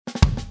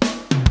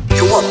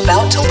You're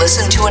about to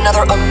listen to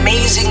another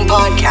amazing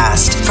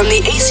podcast from the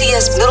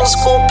ACS Middle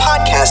School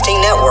Podcasting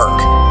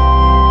Network.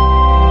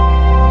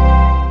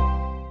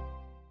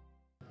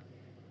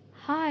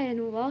 Hi,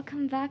 and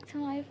welcome back to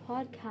my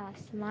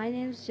podcast. My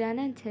name's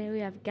Jenna, and today we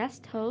have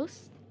guest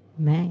host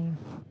May.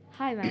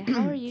 Hi, May.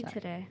 How are you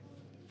today?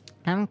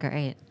 I'm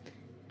great.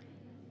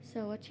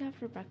 So, what you have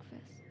for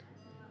breakfast?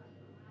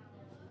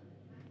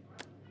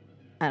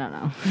 I don't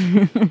know.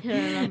 You don't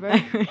remember?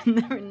 I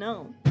never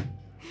know.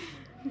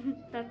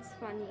 That's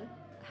funny.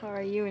 How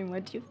are you and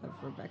what do you have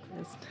for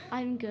breakfast?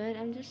 I'm good.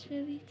 I'm just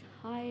really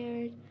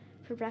tired.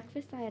 For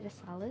breakfast, I had a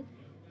salad.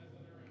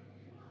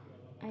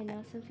 I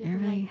know some people You're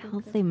might really think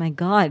healthy. My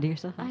God, you're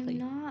so healthy. I'm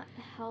not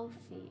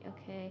healthy,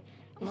 okay?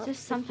 It's Well,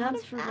 just sometimes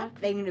not a for bad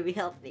breakfast. thing to be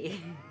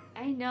healthy.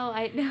 I know.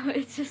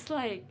 It's just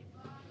like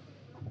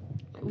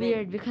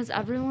weird because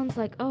everyone's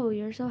like, "Oh,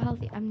 you're so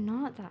healthy." I'm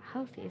not that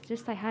healthy. It's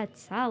just I had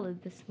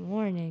salad this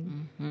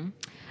morning. Mm-hmm.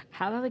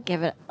 How about we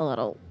give it a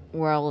little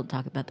whirl and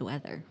talk about the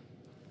weather?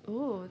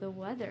 Ooh, the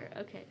weather.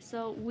 Okay,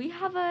 so we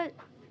have a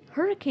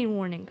hurricane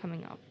warning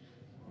coming up.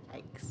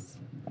 Yikes.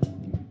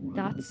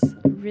 That's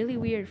really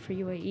weird for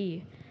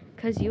UAE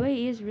because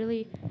UAE is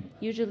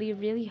usually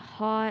really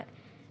hot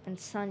and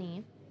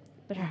sunny,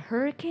 but a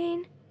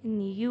hurricane in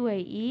the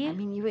UAE? I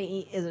mean,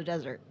 UAE is a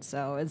desert,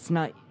 so it's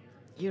not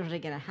usually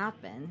going to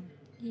happen.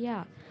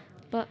 Yeah,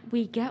 but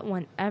we get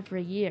one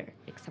every year,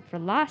 except for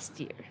last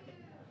year.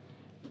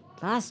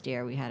 Last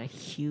year, we had a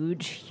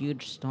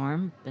huge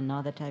storm, but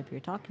not the type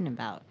you're talking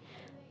about.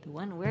 The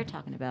one we're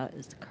talking about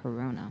is the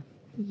Corona.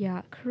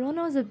 Yeah,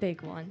 Corona is a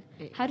big one.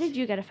 How did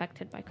you get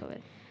affected by COVID?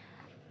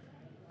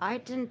 I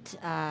didn't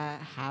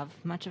have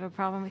much of a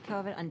problem with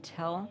COVID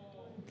until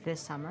this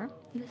summer,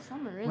 This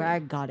summer, really? where I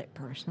got it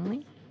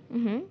personally.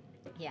 Mm-hmm.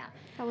 Yeah.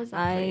 How was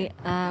that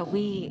for you?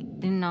 We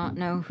did not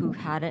know who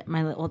had it.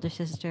 My older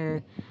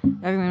sister,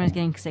 everyone was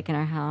getting sick in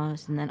our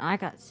house, and then I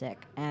got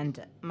sick,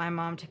 and my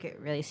mom took it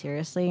really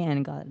seriously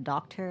and got a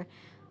doctor.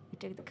 We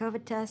took the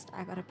COVID test.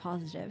 I got it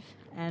positive,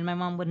 and my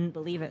mom wouldn't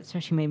believe it, so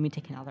she made me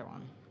take another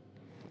one.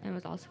 It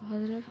was also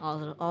positive?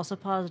 Also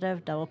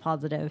positive, double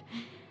positive,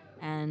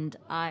 and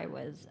I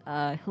was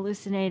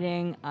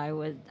hallucinating.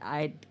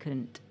 I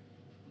couldn't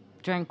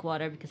drink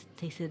water because it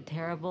tasted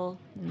terrible.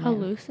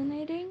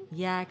 Hallucinating?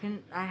 Yeah,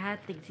 I had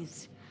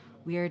these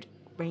weird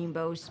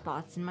rainbow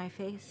spots in my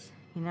face,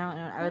 you know. And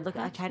I would look.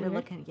 I That's tried to weird.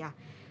 look, and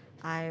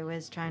I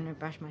was trying to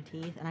brush my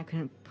teeth, and I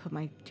couldn't put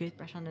my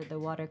toothbrush under the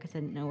water because I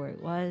didn't know where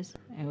it was.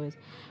 It was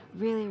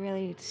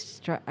really.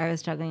 I was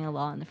struggling a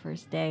lot on the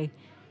first day,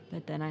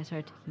 but then I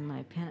started taking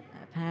my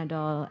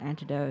Panadol,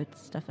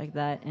 antidotes, stuff like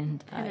that,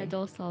 and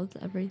Panadol solves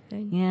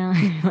everything. Yeah,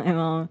 my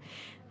mom.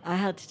 I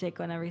had to take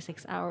one every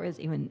 6 hours,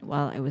 even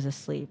while I was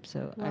asleep.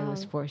 So I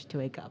was Wow. forced to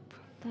wake up.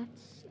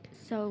 That's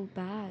so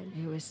bad.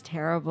 It was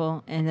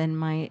terrible. And then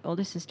my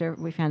older sister,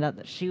 we found out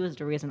that she was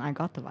the reason I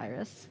got the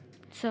virus.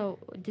 So,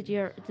 did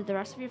the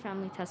rest of your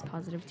family test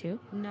positive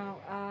too? No,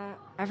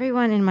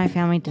 everyone in my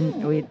family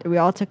didn't. We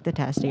all took the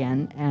test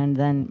again, and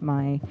then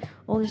my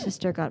older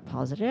sister got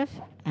positive,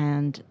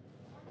 and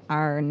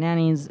our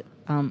nanny's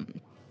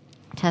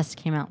test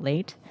came out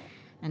late,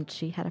 and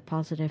she had a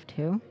positive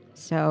too.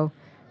 So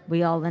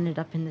we all ended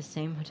up in the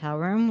same hotel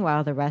room,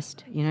 while the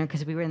rest,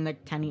 because we were in the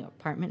tiny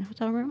apartment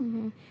hotel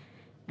room.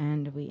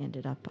 And we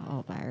ended up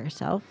all by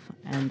ourselves.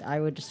 And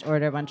I would just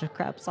order a bunch of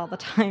crepes all the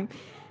time.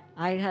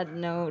 I had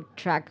no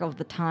track of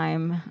the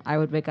time. I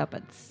would wake up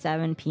at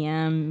 7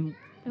 p.m.,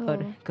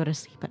 go to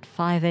sleep at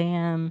 5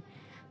 a.m.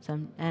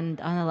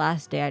 And on the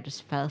last day, I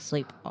just fell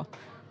asleep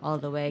all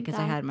the way because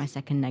I had my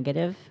second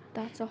negative.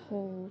 That's a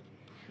whole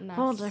mess.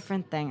 Whole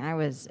different thing. I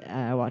was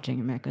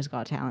watching America's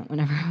Got Talent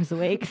whenever I was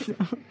awake. So.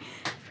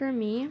 For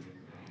me,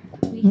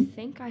 we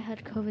think I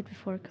had COVID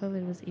before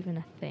COVID was even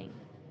a thing.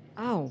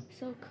 Oh.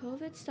 So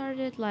COVID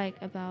started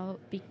about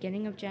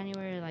beginning of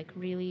January,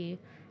 really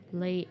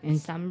late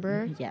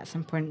December Yeah,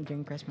 some point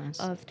during Christmas.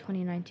 of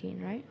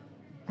 2019, right?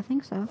 I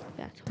think so.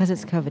 Yeah. Because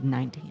it's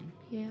 2019.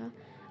 COVID-19.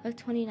 Yeah, of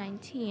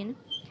 2019.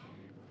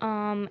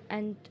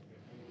 And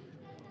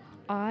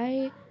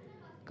I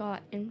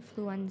got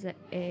influenza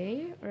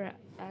A,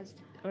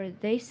 or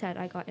they said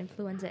I got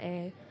influenza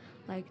A,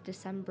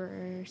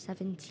 December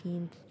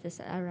 17th,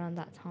 around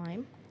that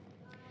time.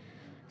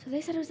 So they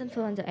said it was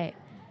influenza A,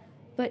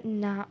 but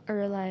not,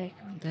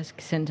 The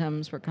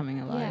symptoms were coming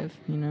alive,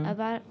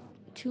 About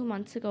 2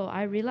 months ago,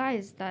 I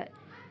realized that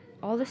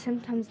all the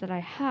symptoms that I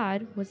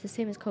had was the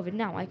same as COVID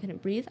now. I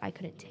couldn't breathe, I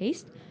couldn't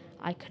taste,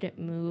 I couldn't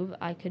move,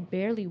 I could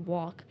barely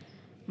walk.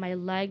 My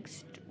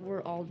legs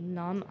were all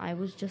numb. I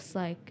was just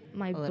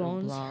my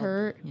bones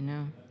hurt.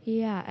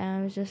 Yeah,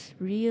 and I was just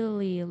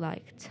really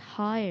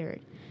tired.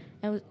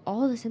 And it was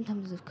all the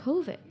symptoms of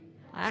COVID.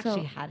 I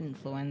actually had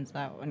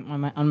influenza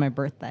on my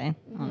birthday,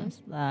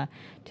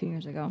 2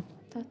 years ago.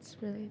 That's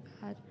really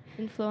bad.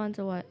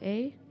 Influenza what,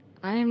 A?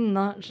 I'm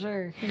not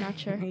sure. You're not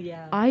sure?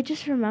 Yeah. I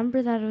just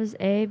remember that it was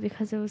A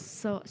because it was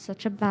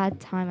such a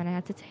bad time and I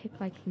had to take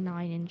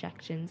 9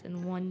 injections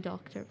in one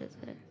doctor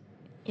visit.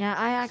 Yeah,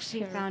 I actually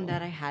Terrible. found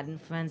out I had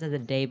influenza the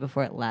day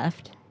before it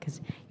left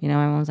because, my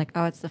mom was like,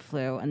 oh, it's the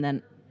flu. And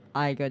then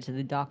I go to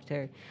the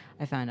doctor.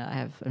 I found out I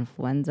have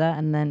influenza.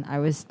 And then I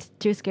was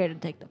too scared to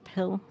take the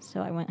pill.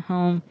 So I went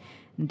home.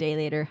 And a day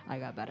later, I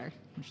got better,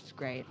 which is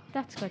great.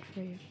 That's good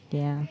for you.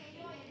 Yeah.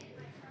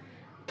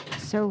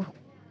 So,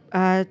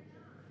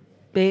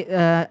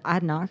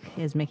 ADNOC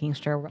is making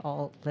sure we're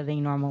all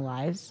living normal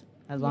lives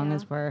as long Yeah.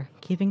 as we're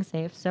keeping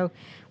safe. So,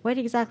 what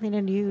exactly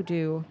did you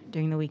do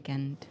during the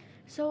weekend?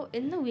 So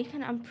in the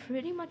weekend, I'm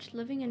pretty much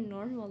living a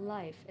normal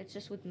life. It's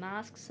just with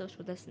masks,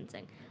 social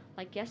distancing.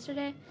 Like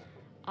yesterday,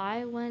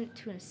 I went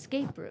to an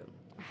escape room.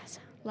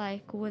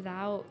 Like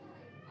without,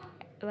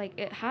 like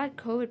it had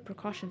COVID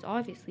precautions,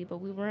 obviously, but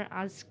we weren't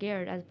as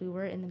scared as we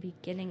were in the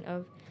beginning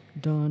of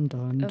Dun,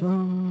 dun, Of-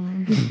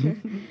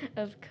 dun.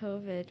 of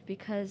COVID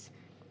because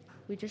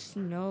we just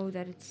know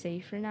that it's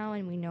safer now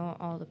and we know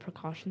all the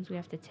precautions we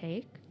have to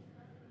take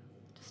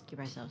Just keep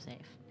ourselves safe.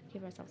 to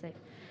keep ourselves safe.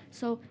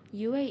 So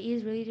UAE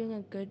is really doing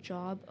a good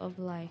job of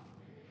like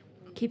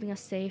keeping us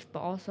safe,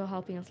 but also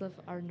helping us live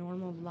our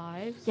normal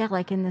lives. Yeah,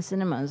 like in the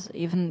cinemas,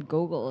 even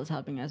Google is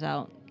helping us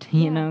out,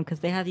 you Yeah. know, because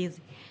they have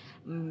these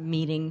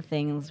meeting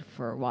things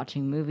for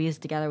watching movies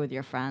together with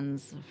your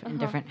friends in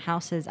different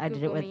houses. I did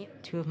it Google with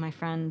Meet. 2 of my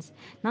friends.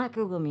 Not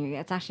Google Meet.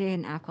 It's actually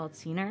an app called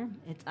Scener.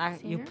 It's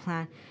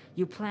Scener?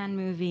 you plan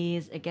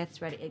movies. It gets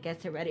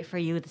it ready for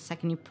you the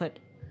second you put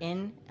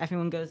in.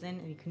 Everyone goes in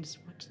and you can just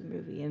watch the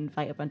movie and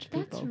invite a bunch of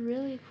That's people.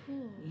 really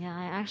cool. Yeah,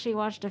 I actually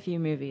watched a few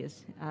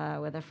movies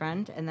with a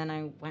friend, and then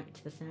I went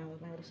to the cinema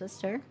with my little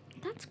sister.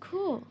 That's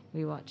cool.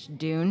 We watched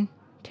Dune.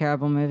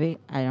 Terrible movie.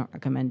 I don't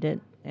recommend it.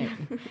 Is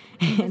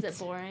It's-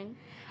 it boring?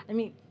 I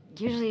mean,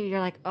 usually you're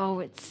like, oh,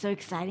 it's so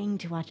exciting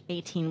to watch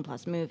 18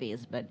 plus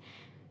movies, but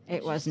it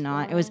It's was just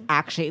not. It was boring.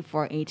 actually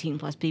for 18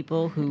 plus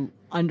people who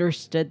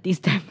understood these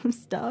type of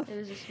stuff. It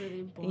was just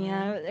really boring.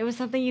 Yeah, it was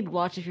something you'd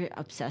watch if you're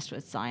obsessed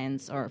with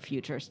science or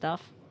future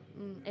stuff.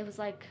 It was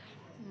like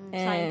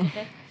Eh.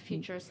 scientific,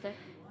 futuristic.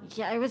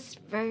 Yeah, it was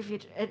very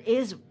future. It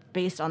is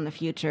based on the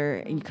future,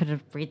 and you could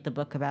have read the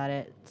book about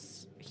it.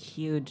 It's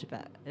huge,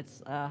 but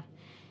it's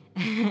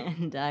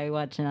and I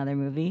watched another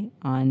movie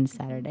on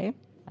Saturday.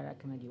 I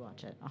recommend you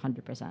watch it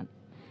 100%.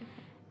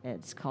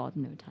 It's called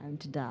No Time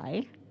to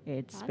Die.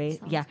 It's That based.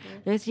 sounds Yeah,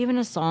 good. there's even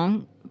a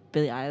song,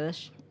 Billie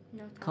Eilish,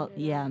 No called time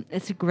to yeah. die.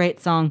 It's a great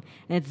song,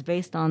 and it's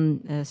based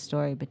on a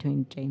story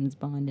between James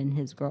Bond and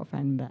his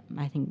girlfriend. But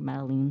I think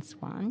Madeline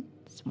Swan.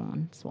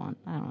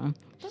 I don't know.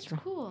 That's She's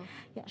cool.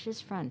 yeah, she's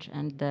French,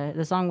 and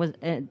the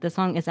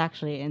song is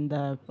actually in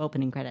the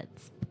opening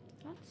credits.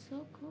 That's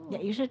so cool. Yeah,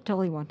 you should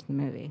totally watch the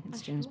movie.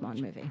 It's I James should Bond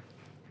watch it. movie.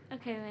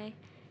 Okay, May.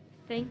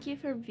 Thank you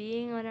for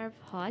being on our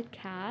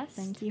podcast.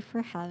 Thank you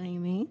for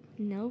having me.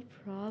 No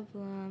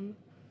problem.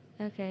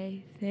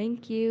 Okay,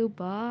 thank you.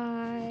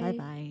 Bye. Bye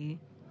bye.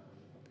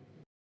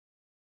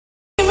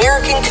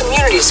 American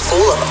Community School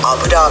of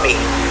Abu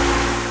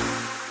Dhabi.